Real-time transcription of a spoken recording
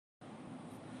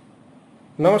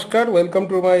Namaskar, welcome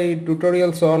to my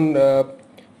tutorials on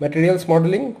materials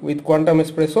modeling with Quantum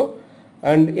ESPRESSO,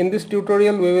 and in this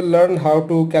tutorial we will learn how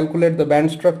to calculate the band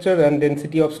structure and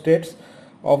density of states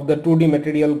of the 2D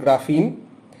material graphene.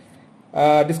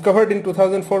 Discovered in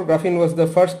 2004, graphene was the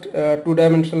first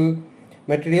two-dimensional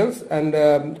materials, and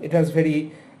it has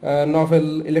very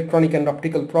novel electronic and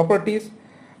optical properties.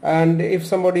 And if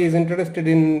somebody is interested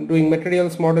in doing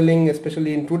materials modeling,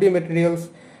 especially in 2D materials,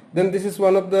 then this is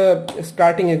one of the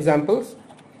starting examples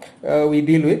we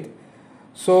deal with.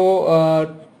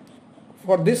 So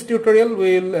for this tutorial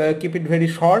we will keep it very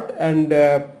short, and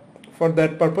for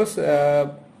that purpose I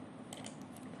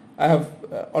have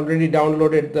already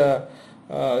downloaded the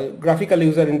graphical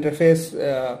user interface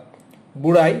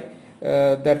BURAI,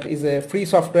 that is a free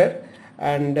software,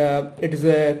 and it is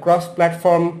a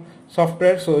cross-platform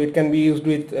software, so it can be used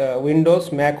with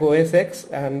Windows, Mac OS X,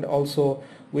 and also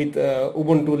with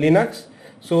Ubuntu Linux.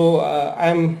 So I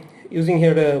am using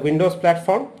here a Windows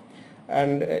platform,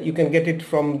 and you can get it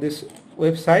from this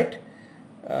website.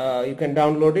 You can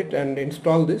download it and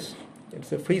install this.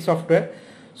 It's a free software.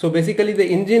 So basically the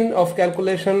engine of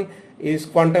calculation is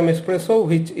Quantum ESPRESSO,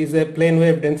 which is a plane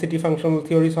wave density functional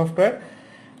theory software.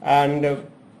 And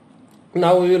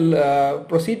now we will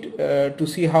proceed to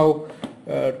see how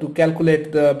to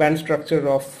calculate the band structure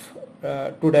of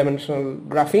two-dimensional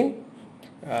graphene.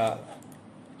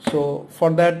 So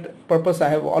for that purpose I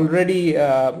have already,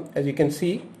 as you can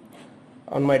see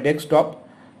on my desktop,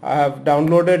 I have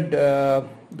downloaded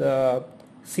the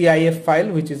CIF file,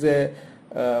 which is a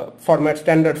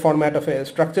standard format of a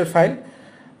structure file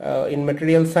in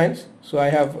material science. So I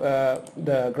have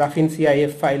the graphene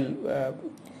CIF file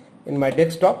in my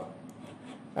desktop,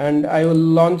 and I will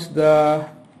launch the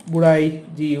BURAI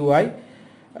GUI,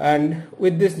 and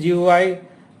with this GUI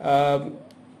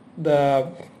the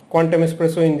Quantum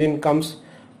ESPRESSO engine comes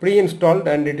pre-installed,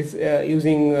 and it is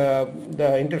using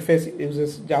the interface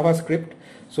uses JavaScript.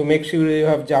 So make sure you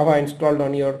have Java installed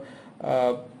on your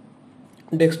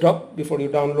desktop before you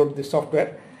download the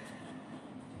software.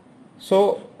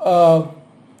 So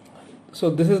so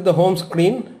this is the home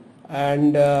screen,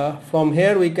 and from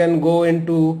here we can go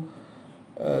into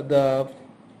the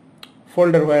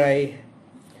folder where I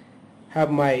have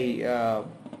my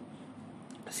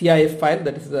CIF file,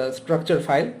 that is the structure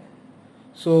file.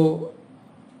 So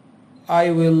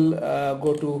I will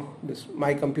go to this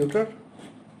my computer,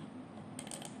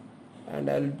 and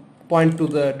I'll point to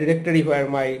the directory where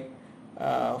my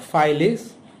file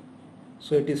is.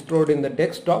 So it is stored in the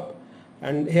desktop,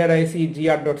 and here I see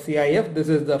gr.cif. This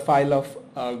is the file of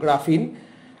graphene,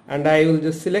 and I will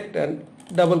just select and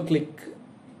double click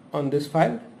on this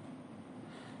file.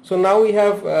 So now we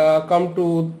have come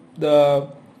to the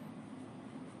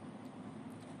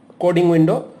coding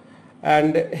window,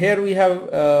 and here we have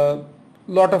a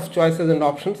lot of choices and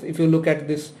options. If you look at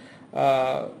this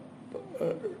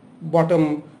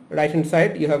bottom right hand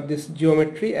side, you have this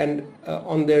geometry, and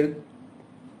on the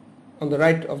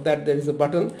right of that there is a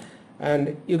button,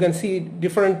 and you can see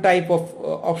different type of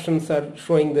options are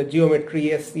showing the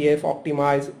geometry, SCF,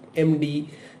 optimize, MD,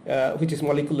 which is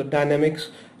molecular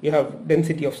dynamics. You have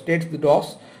density of states, the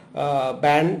DOS,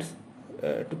 bands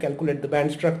to calculate the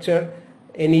band structure,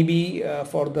 NEB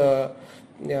for the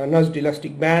nudged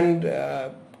elastic band,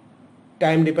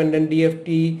 time dependent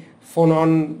DFT,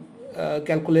 phonon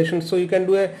calculations. So you can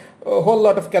do a whole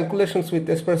lot of calculations with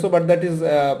ESPRESSO, but that is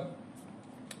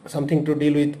something to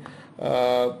deal with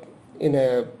in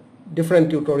a different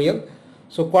tutorial.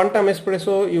 So Quantum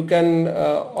ESPRESSO you can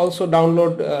also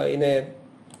download in a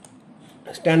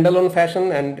standalone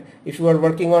fashion, and if you are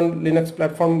working on Linux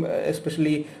platform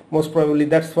especially, most probably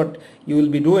that's what you will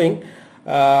be doing.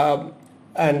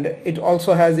 And it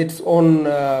also has its own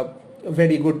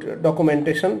very good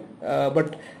documentation,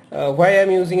 but why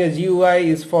I'm using a GUI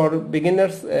is for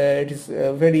beginners. It is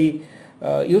very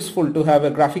useful to have a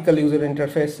graphical user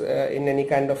interface in any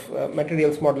kind of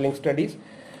materials modeling studies.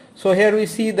 So here we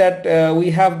see that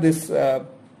we have this the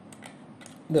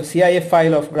CIF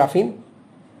file of graphene,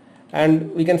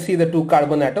 and we can see the two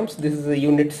carbon atoms. This is a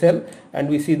unit cell, and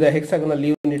we see the hexagonal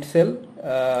unit cell.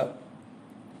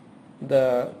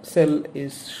 The cell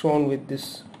is shown with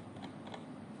this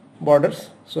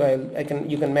borders, so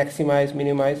you can maximize,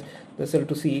 minimize the cell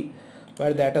to see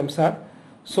where the atoms are.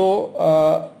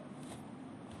 So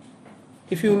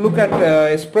if you look at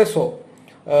ESPRESSO,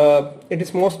 it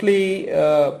is mostly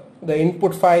the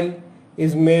input file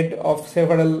is made of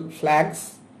several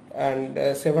flags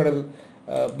and several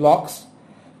blocks.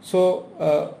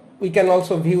 So we can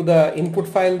also view the input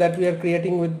file that we are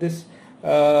creating with this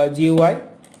GUI.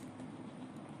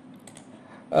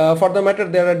 For the matter,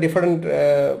 there are different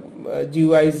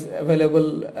GUIs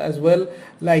available as well,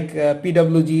 like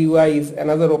PWGUI is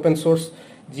another open source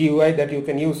GUI that you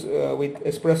can use with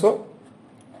Espresso.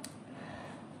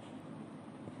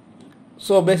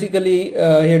 So basically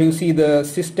here you see the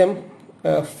system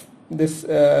of this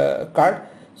card.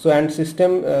 So and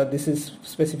system, this is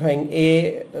specifying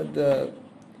A, the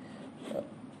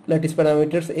lattice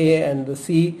parameters A and the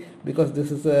C, because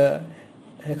this is a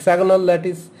hexagonal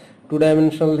lattice,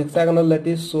 two-dimensional hexagonal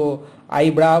lattice. So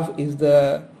iBrav is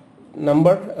the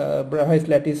number, Bravais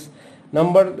lattice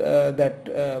number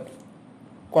that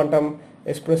Quantum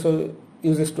ESPRESSO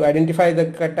uses to identify the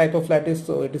type of lattice.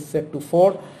 So it is set to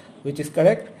 4, which is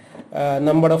correct.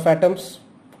 Number of atoms,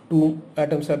 2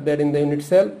 atoms are there in the unit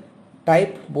cell.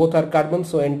 Type, both are carbon,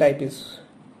 so n type is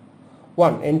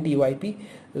 1, NTYP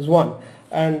is 1.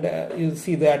 And you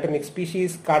see the atomic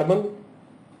species, carbon,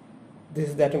 this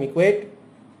is the atomic weight,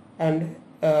 and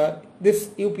this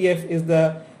UPF is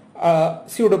the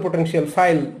pseudo-potential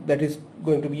file that is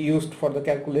going to be used for the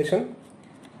calculation.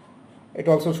 It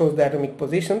also shows the atomic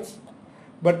positions,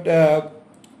 but the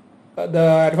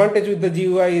advantage with the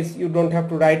GUI is you don't have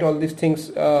to write all these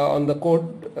things on the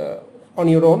code on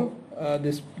your own.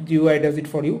 This GUI does it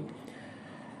for you.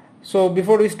 So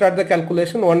before we start the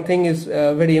calculation, one thing is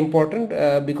very important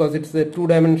because it's a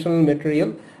two-dimensional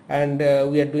material and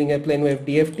we are doing a plane wave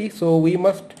DFT, so we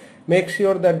must make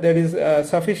sure that there is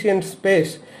sufficient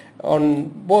space on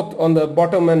both on the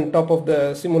bottom and top of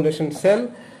the simulation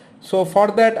cell. So for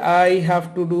that I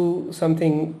have to do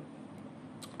something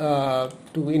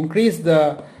to increase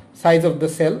the size of the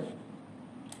cell.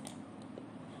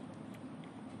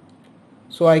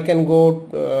 So I can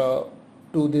go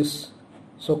to this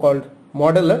so-called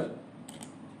modeler.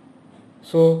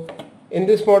 So in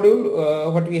this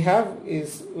module what we have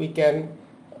is we can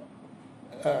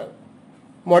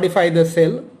modify the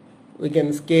cell, we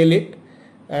can scale it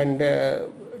and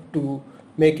to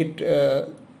make it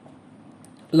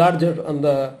larger on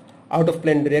the out of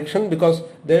plane direction, because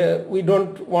we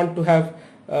don't want to have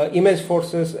image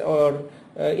forces or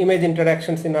image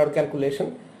interactions in our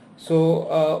calculation.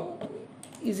 So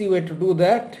easy way to do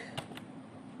that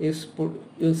is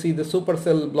you'll see the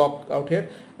supercell block out here,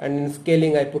 and in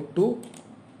scaling I put 2,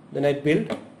 then I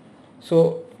build.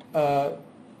 So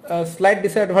a slight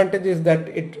disadvantage is that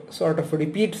it sort of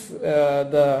repeats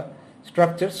the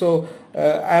structure. So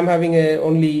I am having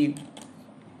only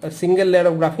a single layer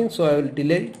of graphene, so I will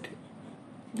delete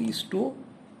these 2.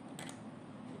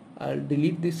 I'll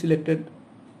delete this selected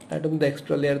atom, the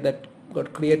extra layer that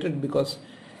got created because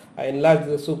I enlarged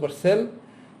the supercell.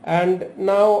 And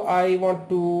now I want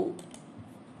to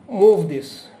move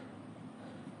this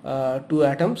 2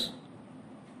 atoms.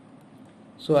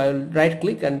 So I will right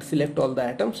click and select all the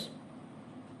atoms,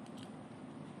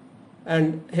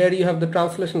 and here you have the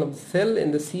translation of the cell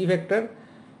in the C vector.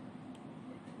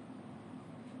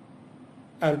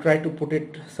 I'll try to put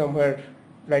it somewhere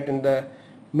right in the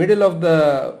middle of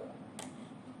the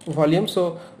volume.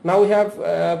 So now we have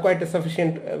quite a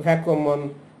sufficient vacuum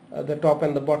on the top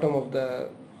and the bottom of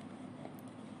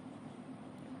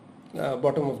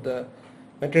the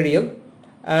material,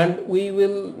 and we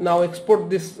will now export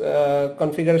this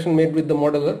configuration made with the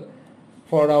modeler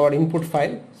for our input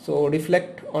file. So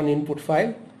reflect on input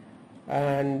file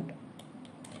and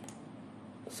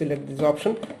select this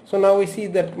option. So now we see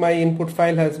that my input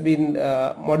file has been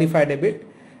modified a bit,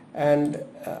 and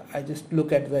I just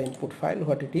look at the input file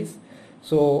what it is.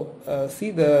 So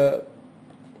see the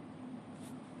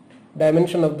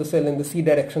dimension of the cell in the C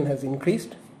direction has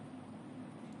increased,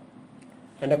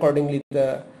 and accordingly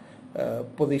the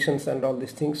positions and all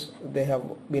these things, they have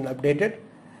been updated.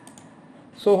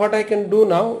 So what I can do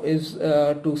now is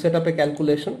to set up a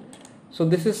calculation. So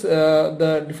this is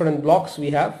the different blocks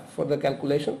we have for the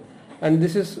calculation, and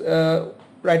this is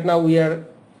right now we are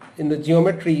in the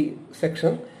geometry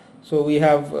section. So we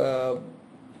have the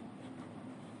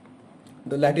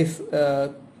lattice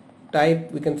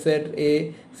type, we can set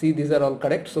A, C, these are all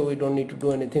correct, so we don't need to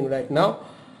do anything right now.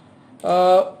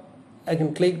 I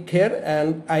can click here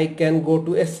and I can go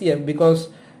to SCF, because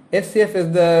SCF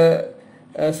is the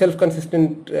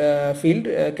self-consistent field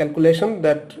calculation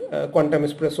that Quantum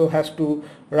ESPRESSO has to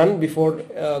run before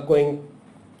going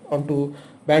onto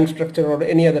band structure or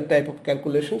any other type of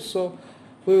calculations. So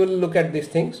we will look at these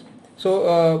things.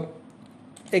 So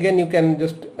again you can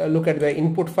just look at the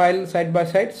input file side by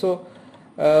side. So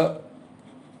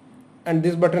and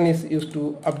this button is used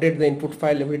to update the input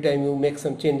file every time you make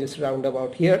some changes round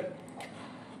about here.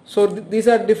 So these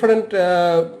are different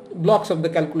blocks of the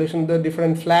calculation, the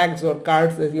different flags or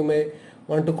cards, as you may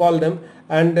want to call them,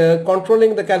 and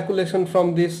controlling the calculation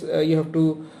from this, you have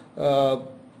to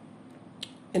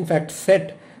in fact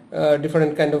set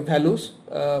different kind of values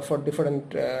for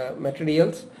different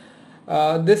materials.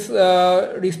 This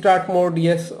restart mode,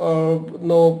 yes or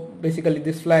no, basically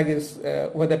this flag is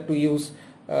whether to use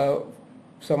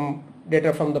some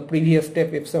data from the previous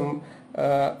step if some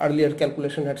earlier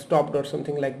calculation had stopped or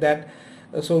something like that.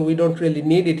 So we don't really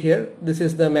need it here. This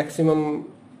is the maximum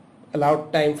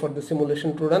allowed time for the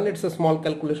simulation to run. It's a small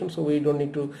calculation, so we don't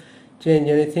need to change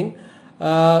anything.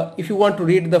 If you want to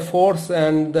read the force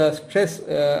and the stress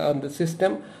on the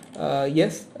system,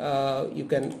 yes, you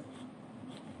can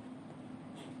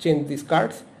change these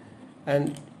cards,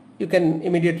 and you can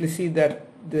immediately see that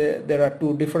there are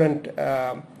two different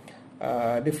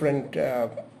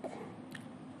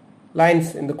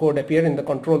lines in the code appear in the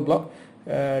control block,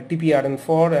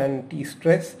 TPRN4 and T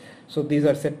stress. So these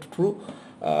are set to true.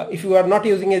 If you are not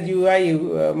using a GUI,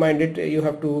 you mind it, you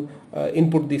have to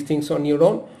input these things on your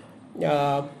own.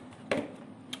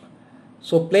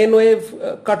 So plane wave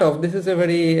cutoff, this is a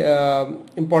very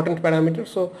important parameter.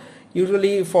 So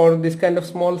usually for this kind of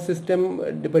small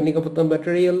system, depending upon the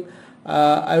material,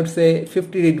 I would say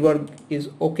 50 Rydberg is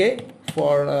okay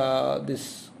for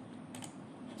this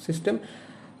system.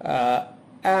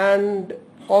 And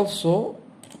also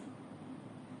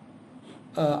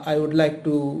I would like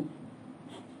to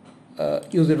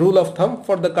use a rule of thumb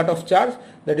for the cutoff charge,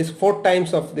 that is 4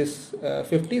 times of this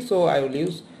 50, so I will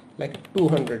use like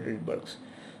 200 Rydbergs.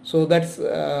 So that's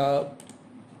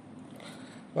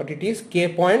what it is,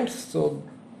 K points. So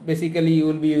basically you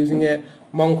will be using a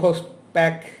Monkhorst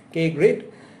pack K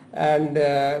grid, and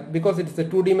because it's a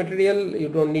 2D material, you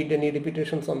don't need any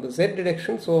repetitions on the Z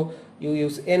direction, so you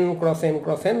use N cross N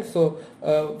cross N. So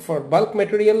for bulk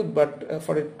material, but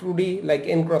for a 2D like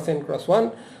N cross N cross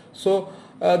 1. So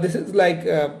this is like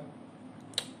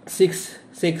 6,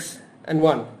 6 and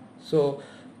 1. So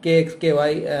Kx,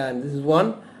 Ky, and this is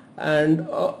 1, and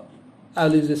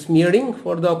I'll use a smearing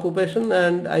for the occupation,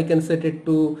 and I can set it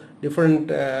to different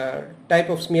type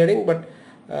of smearing, but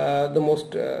the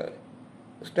most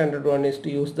standard one is to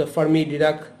use the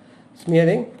Fermi-Dirac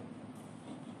smearing.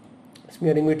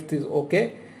 Smearing width is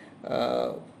okay,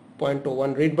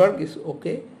 0.01 Rydberg is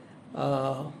okay.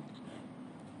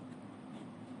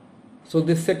 So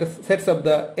this sets up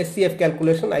the SCF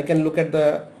calculation. I can look at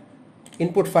the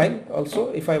input file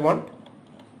also if I want.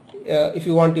 If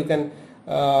you want, you can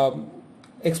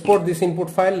export this input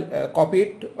file, copy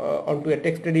it onto a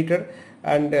text editor,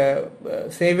 and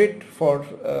save it for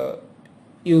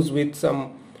use with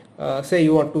some, say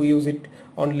you want to use it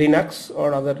on Linux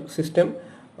or other system,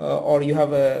 or you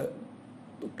have a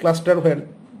cluster where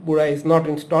BURAI is not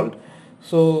installed.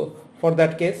 So for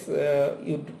that case,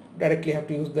 you directly have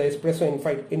to use the Espresso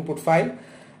input file,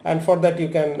 and for that you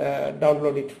can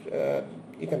download it,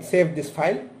 you can save this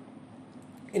file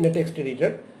in a text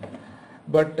editor,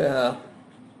 but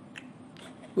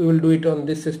we will do it on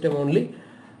this system only.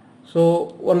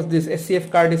 So once this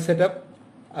SCF card is set up,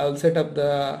 I will set up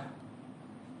the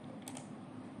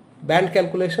band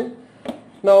calculation.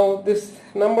 Now this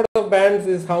number of bands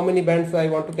is how many bands I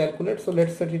want to calculate, so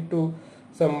let's set it to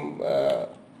some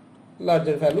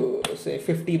larger value, say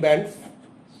 50 bands,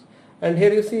 and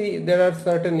here you see there are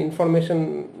certain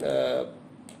information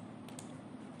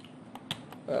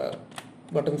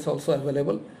buttons also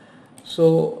available.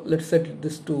 So let's set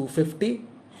this to 50. You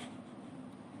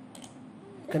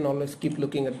can always keep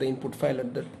looking at the input file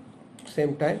at the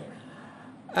same time.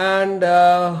 And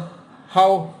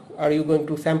how are you going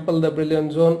to sample the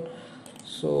Brillouin zone?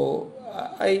 So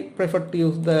I prefer to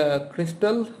use the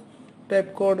crystal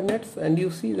type coordinates, and you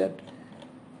see that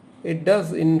it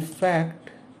does in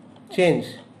fact change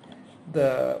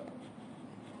the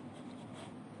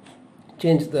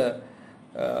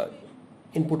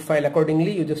input file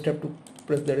accordingly. You just have to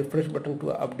press the refresh button to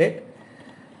update.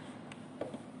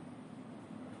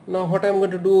 Now what I'm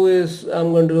going to do is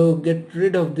I'm going to get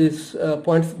rid of these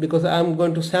points, because I'm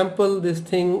going to sample this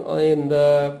thing in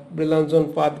the Brillouin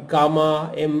zone path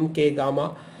gamma mk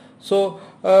gamma. So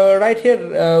right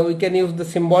here we can use the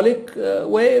symbolic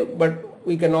way, but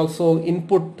we can also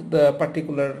input the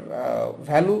particular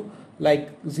value like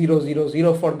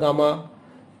 000 for gamma,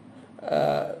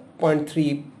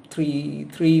 0.333,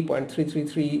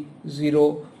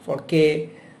 0.3330 for K,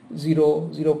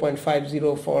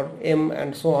 0.50 for M,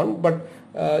 and so on. But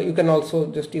you can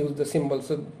also just use the symbol.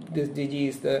 So this GG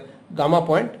is the gamma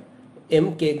point,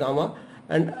 MK gamma,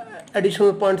 and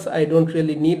additional points I don't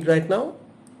really need right now,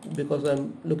 because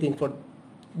I'm looking for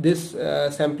this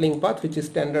sampling path, which is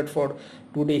standard for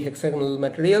 2D hexagonal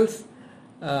materials.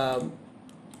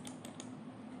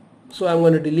 So I'm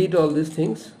going to delete all these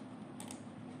things.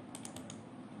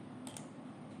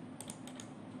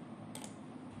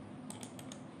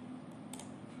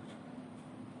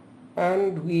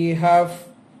 And we have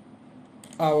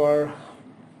our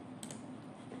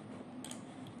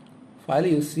file.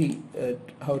 You see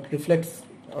how it reflects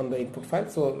on the input file.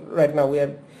 So right now we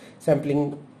are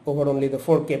sampling over only the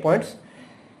 4K points.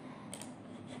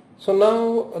 So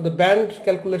now the band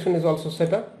calculation is also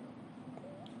set up,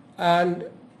 and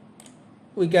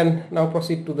we can now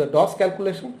proceed to the DOS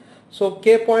calculation. So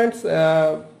K points,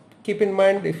 keep in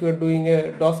mind, if you are doing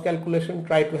a DOS calculation,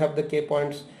 try to have the K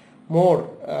points more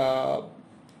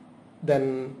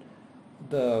than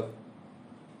the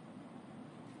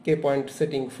K point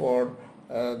setting for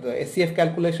the SCF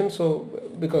calculation, so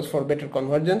because for better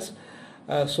convergence.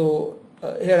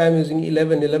 Here I am using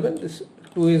 1111. This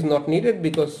 2 is not needed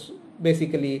because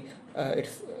basically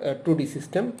it's a 2D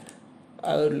system.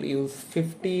 I will use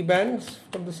 50 bands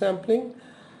for the sampling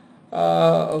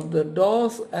of the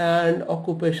DOS, and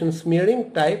occupation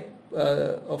smearing type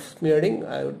of smearing.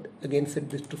 I would again set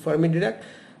this to Fermi Dirac,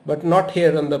 but not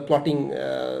here on the plotting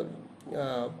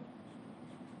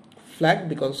flag,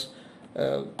 because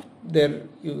there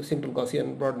simple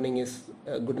Gaussian broadening is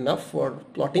good enough for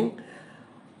plotting.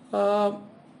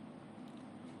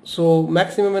 So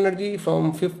maximum energy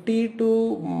from 50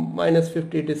 to minus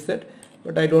 50 it is set,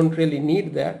 but I don't really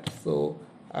need that, so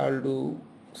I'll do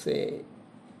say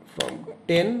from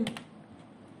 10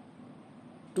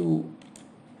 to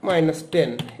minus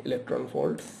 10 electron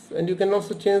volts, and you can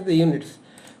also change the units.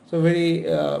 So very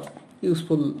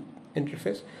useful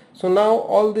interface. So now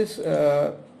all these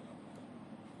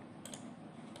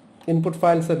input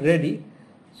files are ready.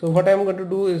 So what I'm going to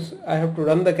do is I have to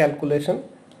run the calculation.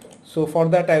 So for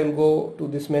that I will go to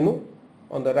this menu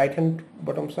on the right hand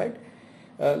bottom side,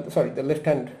 the left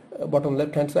hand bottom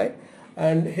left hand side,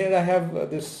 and here I have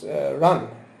this run.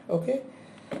 Okay,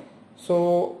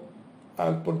 so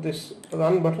I'll put this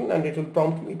run button and it will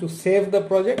prompt me to save the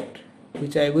project,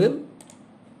 which I will.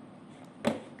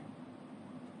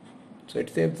 So it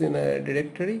saves in a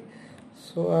directory,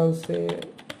 so I'll say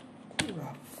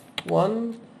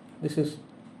graph1. This is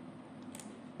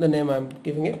the name I'm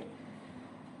giving it.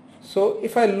 So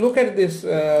if I look at this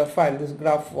file, this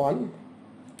graph1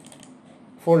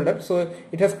 folder, so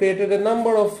it has created a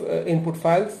number of input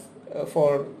files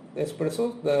for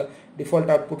Espresso. The default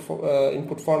output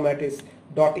input format is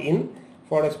 .in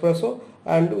for Espresso,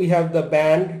 and we have the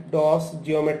band, DOS,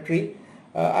 geometry.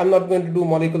 I'm not going to do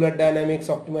molecular dynamics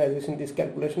optimization, this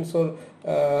calculation. So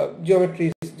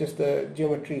geometry is just the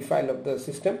geometry file of the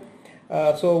system.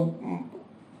 So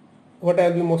what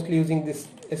I'll be mostly using this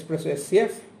Espresso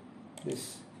SCF,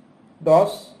 this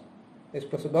DOS,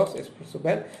 Espresso DOS, Espresso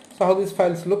band. So how these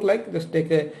files look like, just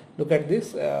take a look at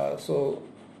this. So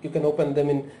you can open them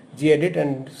in gedit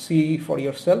and see for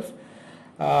yourself.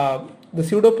 The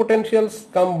pseudo potentials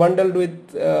come bundled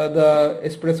with the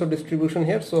Espresso distribution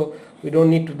here, so we don't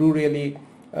need to do really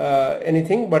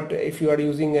anything. But if you are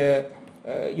using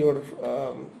your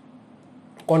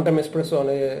Quantum ESPRESSO on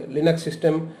a Linux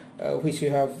system which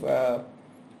you have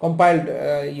compiled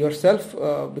yourself,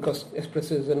 because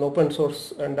Espresso is an open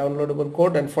source and downloadable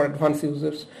code, and for advanced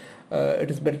users it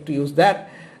is better to use that.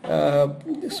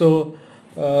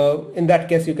 In that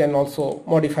case you can also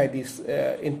modify these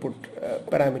input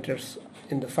parameters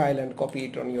in the file and copy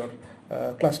it on your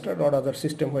cluster or other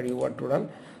system where you want to run.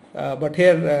 But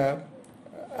here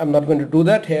I'm not going to do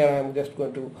that. Here I'm just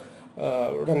going to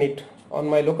run it on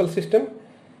my local system.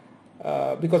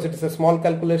 Because it is a small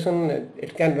calculation,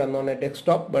 it can run on a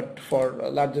desktop, but for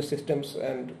larger systems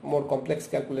and more complex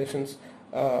calculations,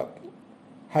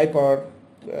 high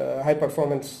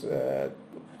performance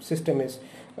system is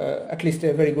at least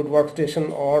a very good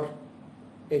workstation, or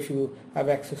if you have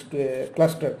access to a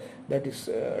cluster, that is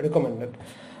recommended.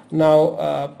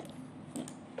 Now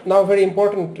very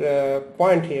important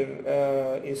point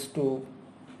here is to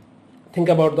think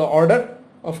about the order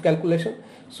of calculation.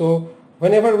 So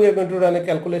whenever we are going to run a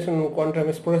calculation in Quantum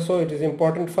ESPRESSO, it is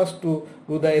important first to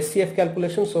do the SCF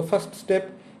calculation. So first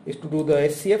step is to do the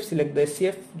SCF, select the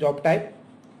SCF job type,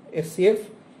 SCF,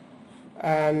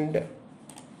 and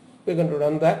we're going to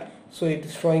run that. So it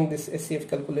is showing this SCF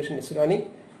calculation is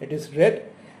running. It is red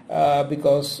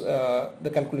because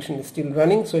the calculation is still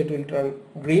running, so it will turn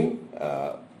green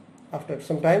after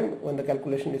some time. When the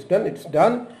calculation is done, it's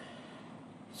done.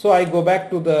 So I go back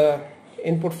to the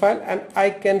input file and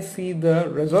I can see the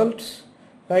results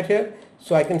right here.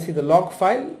 So I can see the log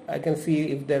file, I can see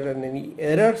if there are any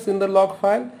errors in the log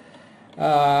file.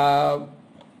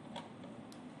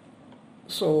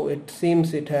 So it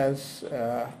seems it has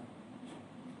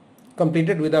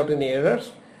completed without any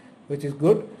errors, which is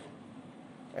good.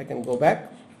 I can go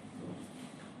back,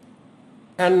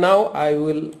 and now I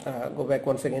will go back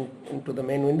once again into the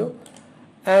main window,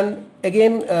 and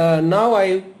again now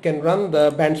I can run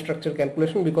the band structure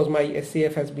calculation because my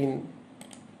SCF has been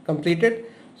completed.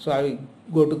 So I will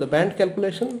go to the band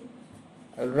calculation,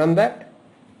 I will run that,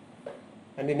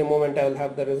 and in a moment I will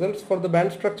have the results for the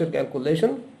band structure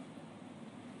calculation.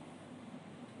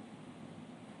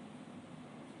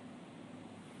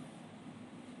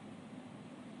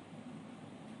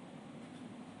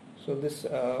 So this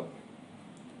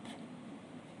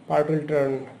part will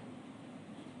turn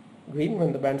green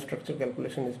when the band structure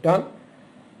calculation is done.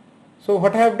 So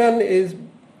what I have done is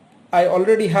I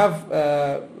already have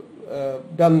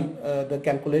done the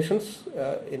calculations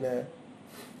in a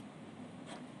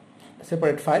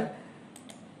separate file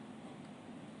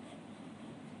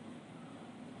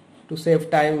to save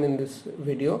time in this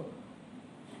video.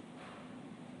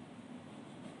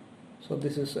 So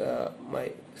this is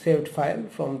my saved file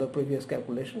from the previous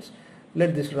calculations.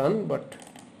 Let this run, but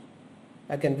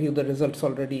I can view the results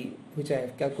already which I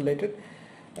have calculated.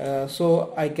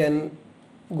 So I can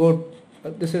go,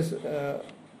 this is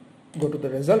go to the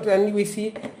result, and we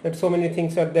see that so many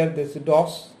things are there. There's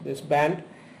DOS, this band,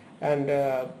 and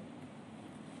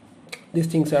these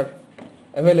things are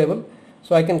available.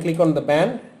 So I can click on the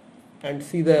band and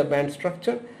see the band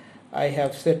structure. I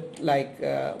have set like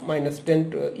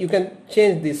 -10 to, you can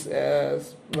change this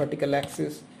vertical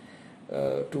axis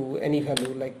to any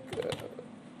value, like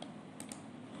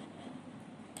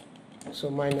so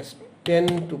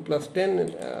 -10 to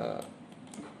 +10.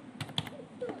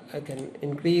 I can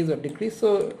increase or decrease,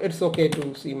 so it's okay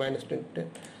to see -10 to 10.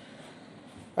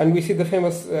 And we see the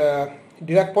famous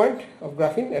Dirac point of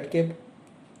graphene at K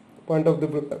point of the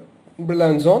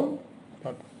Brillouin zone.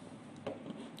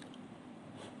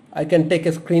 I can take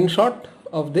a screenshot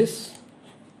of this.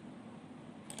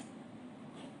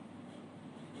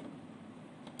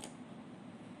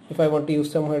 If I want to use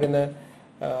somewhere in a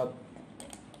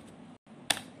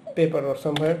paper or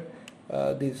somewhere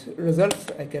these results,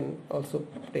 I can also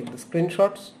take the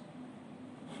screenshots.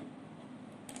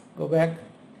 Go back,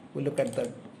 we look at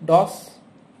the DOS,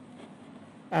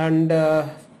 and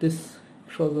this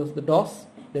shows us the DOS,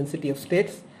 density of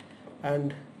states,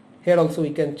 and here also we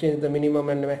can change the minimum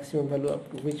and the maximum value up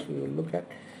to which we will look at.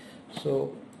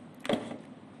 So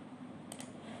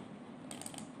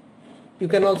you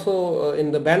can also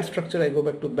in the band structure, I go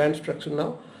back to band structure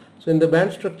now. So in the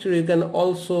band structure you can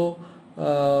also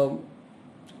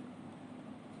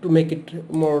to make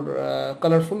it more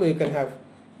colorful, you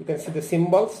can see the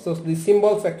symbols. So the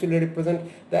symbols actually represent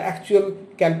the actual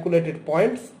calculated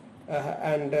points,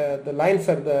 and the lines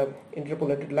are the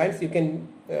interpolated lines. You can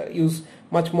use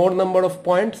much more number of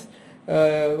points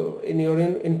in your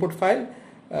input file,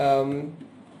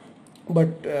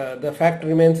 but the fact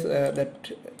remains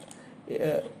that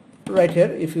right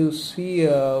here, if you see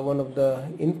one of the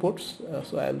inputs,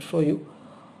 so I will show you.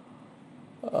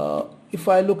 If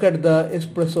I look at the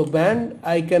espresso band,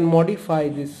 I can modify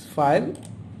this file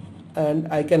and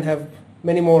I can have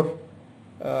many more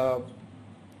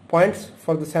points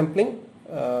for the sampling.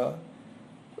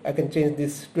 I can change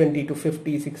this 20 to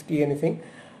 50, 60, anything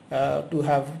to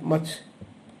have much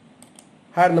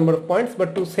higher number of points,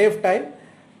 but to save time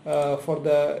for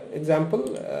the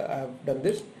example I have done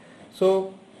this.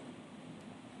 So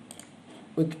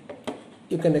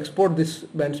you can export this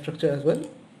band structure as well.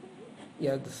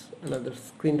 Yeah, this another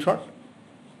screenshot,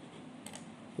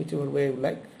 whichever way you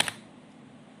like,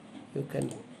 you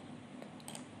can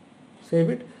save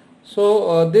it.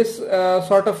 So this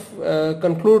sort of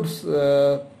concludes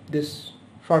this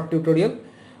short tutorial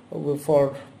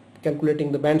for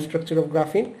calculating the band structure of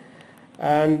graphene,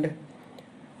 and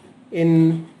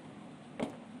in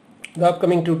the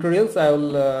upcoming tutorials I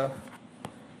will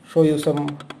show you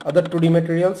some other 2D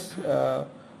materials,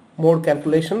 more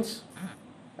calculations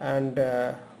and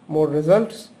more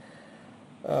results.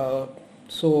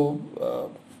 So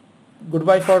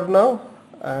goodbye for now,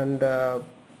 and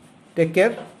take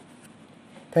care.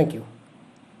 Thank you.